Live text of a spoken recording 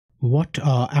What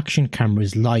are action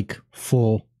cameras like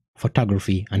for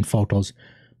photography and photos?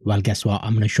 Well, guess what?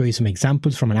 I'm going to show you some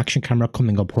examples from an action camera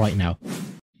coming up right now.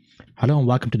 Hello and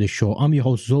welcome to the show. I'm your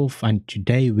host Zulf, and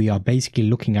today we are basically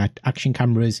looking at action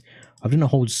cameras. I've done a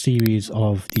whole series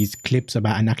of these clips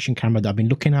about an action camera that I've been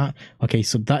looking at. Okay,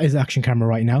 so that is the action camera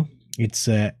right now. It's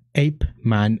a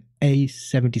Apeman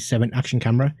A77 action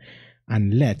camera,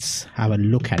 and let's have a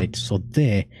look at it. So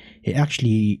there, it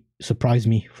actually surprised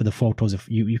me for the photos. If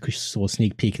you could saw a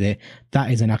sneak peek there,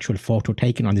 that is an actual photo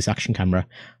taken on this action camera.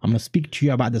 I'm going to speak to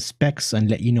you about the specs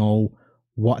and let you know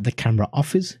what the camera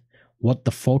offers, what the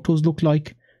photos look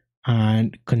like,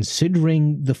 and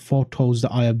considering the photos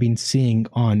that I have been seeing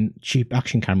on cheap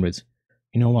action cameras,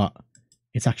 you know what,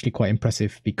 it's actually quite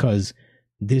impressive, because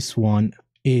this one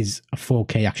is a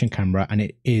 4K action camera, and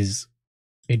it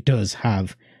does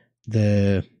have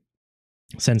the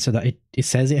sensor that it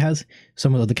says it has.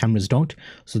 Some of the other cameras don't.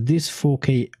 So this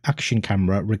 4K action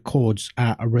camera records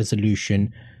at a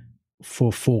resolution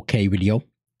for 4K video,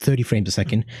 30 frames a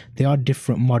second. There are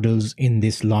different models in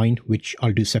this line, which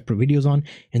I'll do separate videos on.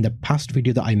 In the past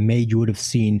video that I made, you would have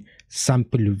seen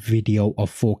sample video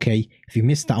of 4K. If you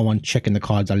missed that one, check in the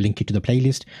cards. I'll link you to the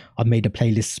playlist. I've made a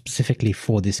playlist specifically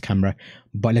for this camera,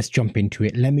 but let's jump into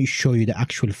it. Let me show you the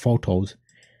actual photos,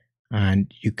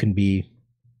 and you can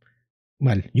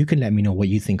let me know what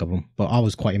you think of them, but I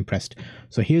was quite impressed.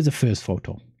 So here's the first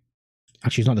photo.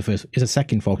 Actually, it's not the first, it's a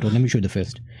second photo. Let me show you the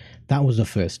first. That was the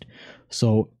first.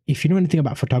 So if you know anything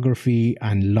about photography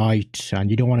and light,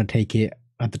 and you don't want to take it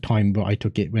at the time, but I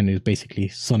took it when it was basically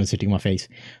sun is hitting my face.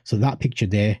 So that picture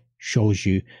there shows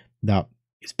you that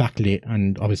it's backlit,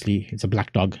 and obviously it's a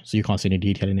black dog, so you can't see any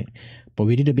detail in it. But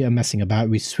we did a bit of messing about.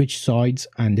 We switched sides,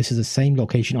 and this is the same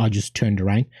location. I just turned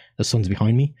around. The sun's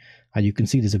behind me, and you can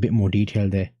see there's a bit more detail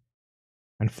there.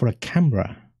 And for a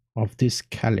camera of this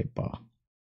caliber,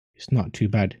 it's not too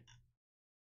bad,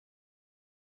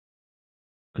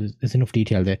 because there's enough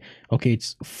detail there. Okay,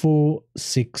 it's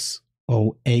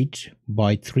 4608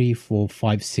 by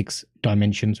 3456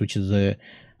 dimensions, which is the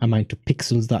amount of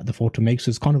pixels that the photo makes. So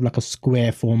it's kind of like a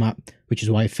square format, which is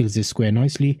why it fills this square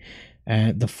nicely.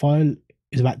 The file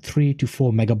is about 3 to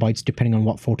 4 megabytes depending on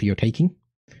what photo you're taking.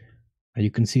 And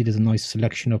you can see there's a nice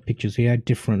selection of pictures here,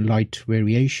 different light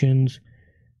variations,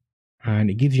 and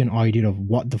it gives you an idea of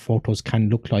what the photos can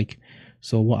look like.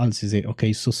 So what else is it?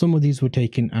 Okay, so some of these were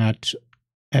taken at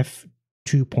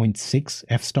f2.6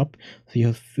 f-stop. So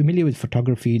you're familiar with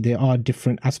photography, there are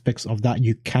different aspects of that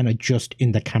you can adjust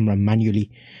in the camera manually.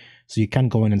 So you can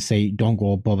go in and say don't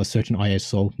go above a certain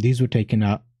ISO. These were taken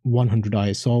at 100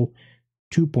 ISO,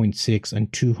 2.6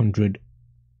 and 200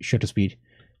 shutter speed.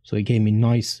 So it gave me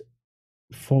nice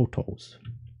photos.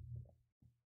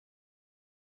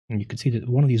 And you can see that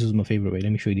one of these is my favorite way.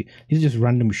 Let me show you. These are just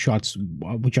random shots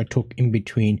which I took in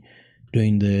between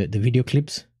doing the video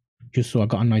clips, just so I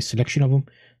got a nice selection of them.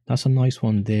 That's a nice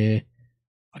one there.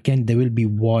 Again, there will be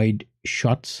wide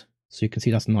shots, so you can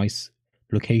see that's a nice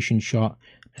location shot.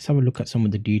 Let's have a look at some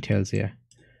of the details here.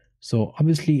 So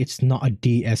obviously it's not a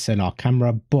DSLR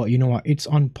camera, but you know what, it's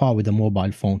on par with a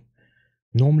mobile phone.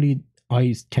 Normally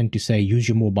I tend to say use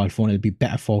your mobile phone, it'll be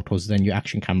better photos than your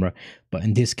action camera, but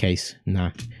in this case,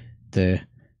 nah, the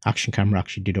action camera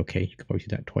actually did okay. You can probably see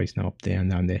that twice now, up there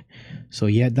and down there. So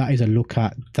yeah, that is a look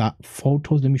at that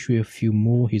photos. Let me show you a few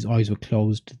more. His eyes were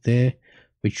closed there,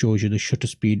 which shows you the shutter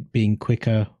speed being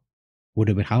quicker would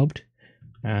have helped.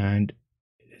 And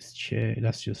that's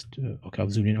just okay, I'll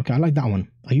zoom in. Okay, I like that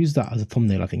one. I use that as a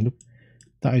thumbnail, I think. Look,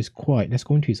 that is quite, let's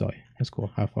go into his eye. Let's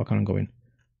go, how far can I go in?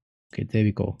 Okay, there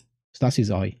we go. So that's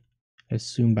his eye. Let's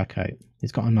zoom back out.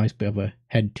 It's got a nice bit of a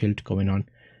head tilt going on.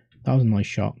 That was a nice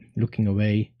shot, looking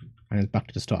away, and it's back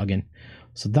to the start again.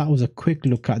 So that was a quick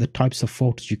look at the types of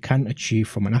photos you can achieve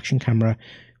from an action camera.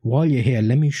 While you're here,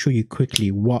 let me show you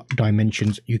quickly what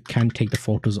dimensions you can take the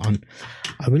photos on.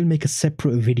 I will make a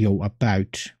separate video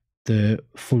about the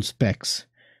full specs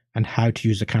and how to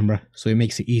use the camera, so it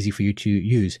makes it easy for you to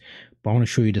use. But I want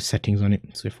to show you the settings on it.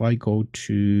 So if I go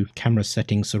to camera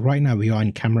settings, so right now we are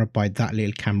in camera by that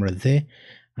little camera there,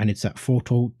 and it's at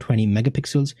photo 20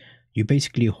 megapixels. You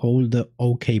basically hold the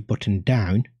OK button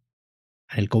down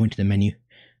and it'll go into the menu.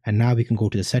 And now we can go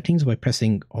to the settings by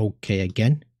pressing OK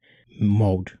again.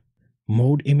 Mode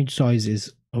image size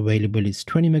is available. It's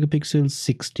 20 megapixels,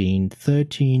 16,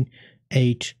 13,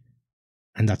 8,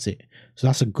 and that's it. So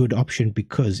that's a good option,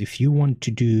 because if you want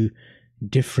to do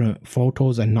different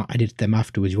photos and not edit them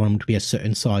afterwards, you want them to be a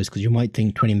certain size, because you might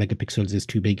think 20 megapixels is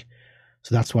too big.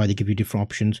 So that's why they give you different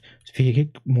options. So if you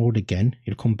click mode again,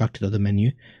 you'll come back to the other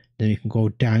menu. Then you can go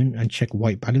down and check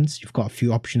white balance. You've got a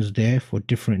few options there for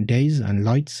different days and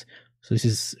lights. So this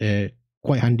is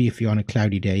quite handy if you're on a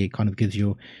cloudy day. It kind of gives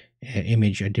your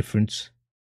image a difference.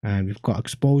 And we've got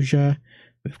exposure,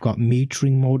 we've got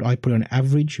metering mode. I put it on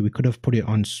average. We could have put it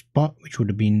on spot, which would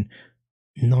have been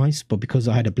nice, but because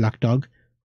I had a black dog,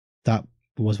 that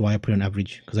was why I put it on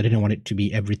average, because I didn't want it to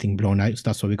be everything blown out. So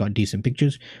that's why we got decent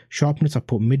pictures. Sharpness I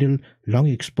put middle. Long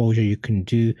exposure you can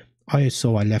do.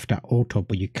 ISO I left at auto,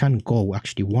 but you can go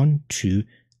actually 1, 2,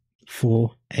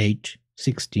 4, 8,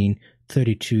 16,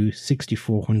 32,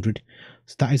 6400.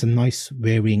 So that is a nice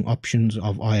varying options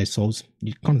of ISOs.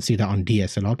 You can't see that on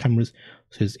DSLR cameras,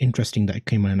 so it's interesting that it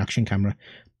came on an action camera.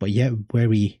 But yeah,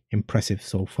 very impressive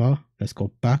so far. Let's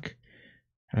go back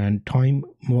and time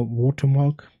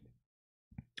watermark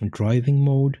and driving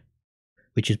mode,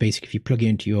 which is basically if you plug it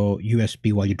into your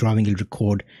USB while you're driving, it'll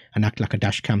record and act like a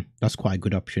dash cam. That's quite a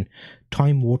good option.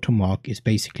 Time watermark is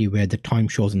basically where the time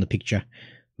shows in the picture,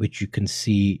 which you can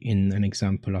see in an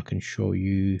example I can show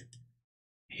you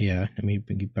here. Let me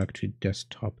bring it back to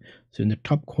desktop. So in the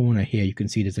top corner here, you can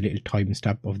see there's a little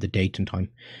timestamp of the date and time.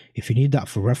 If you need that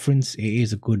for reference, it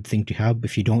is a good thing to have.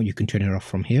 If you don't, you can turn it off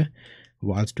from here.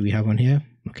 What else do we have on here?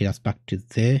 Okay, that's back to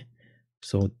there.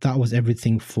 So that was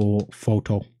everything for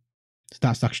photo. So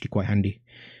that's actually quite handy.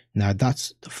 Now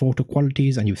that's the photo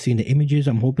qualities, and you've seen the images.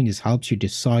 I'm hoping this helps you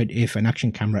decide if an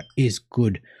action camera is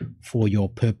good for your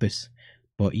purpose.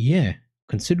 But yeah,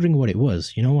 considering what it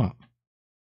was, you know what?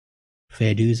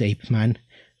 Fair dues, ape man.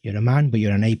 You're a man, but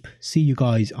you're an ape. See you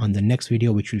guys on the next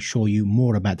video, which will show you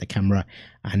more about the camera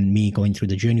and me going through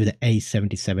the journey with the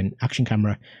A77 action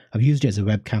camera. I've used it as a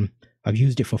webcam. I've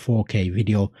used it for 4K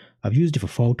video. I've used it for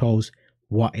photos.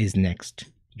 What is next?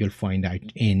 You'll find out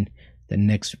in the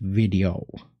next video.